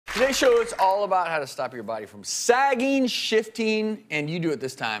Today's show is all about how to stop your body from sagging, shifting, and you do it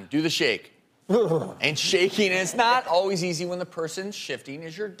this time. Do the shake. And shaking, and it's not always easy when the person shifting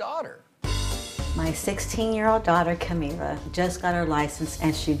is your daughter. My 16-year-old daughter, Camila, just got her license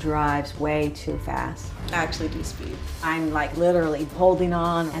and she drives way too fast. I actually do speed. I'm like literally holding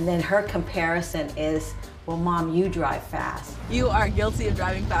on, and then her comparison is, well, Mom, you drive fast. You are guilty of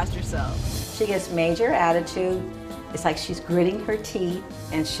driving fast yourself. She gets major attitude. It's like she's gritting her teeth,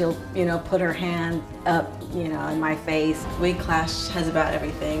 and she'll, put her hand up, in my face. We clash has about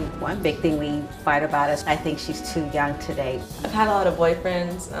everything. One big thing we fight about is I think she's too young to date. I've had a lot of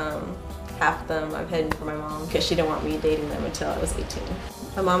boyfriends. Half of them I've hidden from my mom because she didn't want me dating them until I was 18.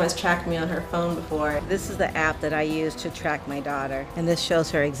 My mom has tracked me on her phone before. This is the app that I use to track my daughter, and this shows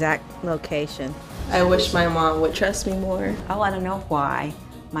her exact location. I wish my mom would trust me more. I want to know why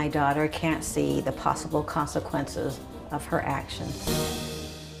my daughter can't see the possible consequences of her actions.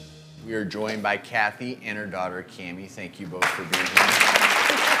 We are joined by Kathy and her daughter, Cami. Thank you both for being here.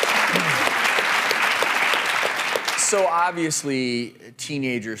 So obviously,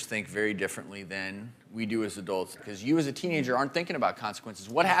 teenagers think very differently than we do as adults, because you as a teenager aren't thinking about consequences.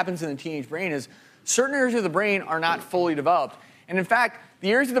 What happens in the teenage brain is certain areas of the brain are not fully developed. And in fact,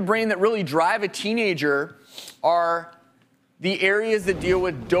 the areas of the brain that really drive a teenager are the areas that deal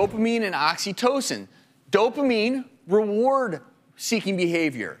with dopamine and oxytocin. Dopamine, reward-seeking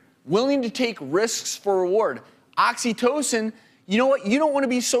behavior, willing to take risks for reward. Oxytocin, you know what? You don't want to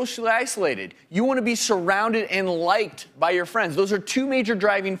be socially isolated. You want to be surrounded and liked by your friends. Those are two major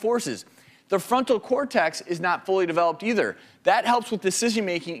driving forces. The frontal cortex is not fully developed either. That helps with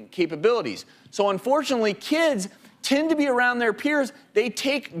decision-making capabilities. So unfortunately, kids tend to be around their peers. They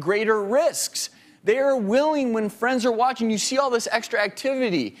take greater risks. They are willing, when friends are watching, you see all this extra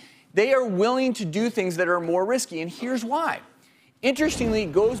activity. They are willing to do things that are more risky, and here's why. Interestingly,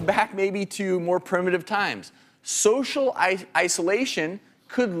 it goes back maybe to more primitive times. Social isolation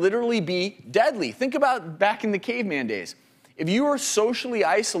could literally be deadly. Think about back in the caveman days. If you were socially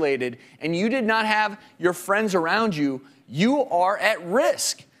isolated and you did not have your friends around you, you are at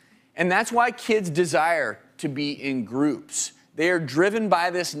risk. And that's why kids desire to be in groups. They are driven by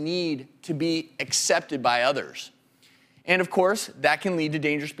this need to be accepted by others. And of course, that can lead to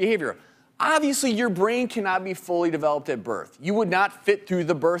dangerous behavior. Obviously, your brain cannot be fully developed at birth. You would not fit through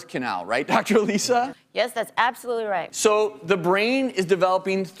the birth canal, right, Dr. Lisa? Yes, that's absolutely right. So the brain is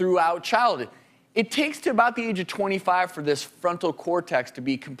developing throughout childhood. It takes to about the age of 25 for this frontal cortex to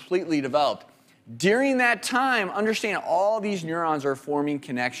be completely developed. During that time, understand all these neurons are forming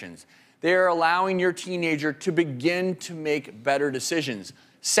connections. They're allowing your teenager to begin to make better decisions.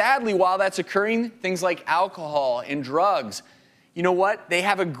 Sadly, while that's occurring, things like alcohol and drugs, you know what? They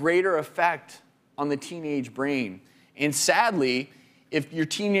have a greater effect on the teenage brain. And sadly, if your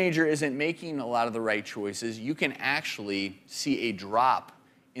teenager isn't making a lot of the right choices, you can actually see a drop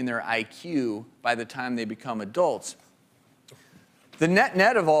in their IQ by the time they become adults. The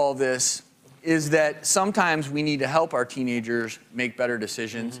net of all of this is that sometimes we need to help our teenagers make better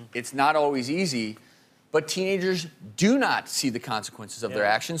decisions. It's not always easy, but teenagers do not see the consequences of their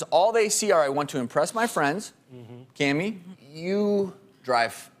actions. All they see are, I want to impress my friends. Cami, you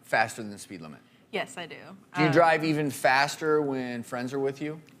drive faster than the speed limit. Yes, I do. Do you drive even faster when friends are with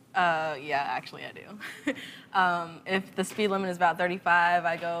you? Yeah, actually I do. If the speed limit is about 35,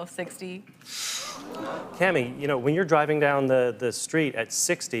 I go 60. Cami, when you're driving down the street at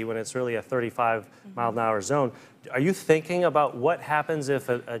 60 when it's really a 35 mile an hour zone, are you thinking about what happens if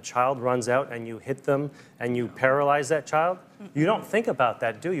a child runs out and you hit them and you paralyze that child? You don't think about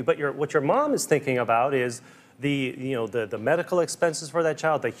that, do you? But what your mom is thinking about is the medical expenses for that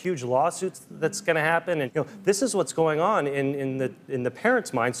child, the huge lawsuits that's going to happen, and this is what's going on in the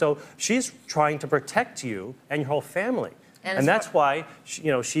parent's mind. So she's trying to protect you and your whole family. And that's why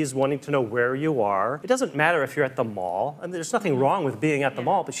she's wanting to know where you are. It doesn't matter if you're at the mall. I mean, there's nothing wrong with being at the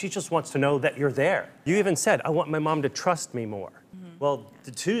mall, but she just wants to know that you're there. You even said, I want my mom to trust me more. Well,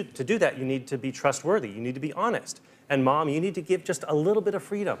 to do that, you need to be trustworthy. You need to be honest. And Mom, you need to give just a little bit of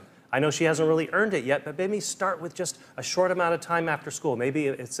freedom. I know she hasn't really earned it yet, but maybe start with just a short amount of time after school. Maybe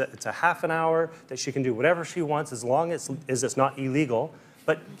it's a half an hour that she can do whatever she wants as long as it's not illegal.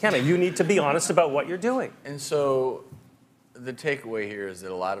 But Cami, you need to be honest about what you're doing. And so the takeaway here is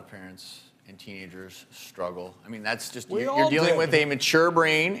that a lot of parents and teenagers struggle. I mean, that's just, you're dealing with a mature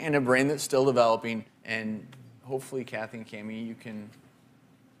brain and a brain that's still developing. And hopefully, Kathy and Cami, you can,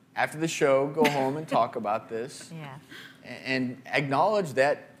 after the show, go home and talk about this. Yeah. And acknowledge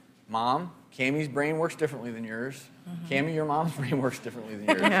that, Mom, Cami's brain works differently than yours. Cami, your mom's brain works differently than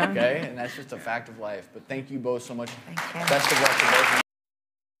yours, okay? And that's just a fact of life. But thank you both so much. Thank you. Best of luck to both of you.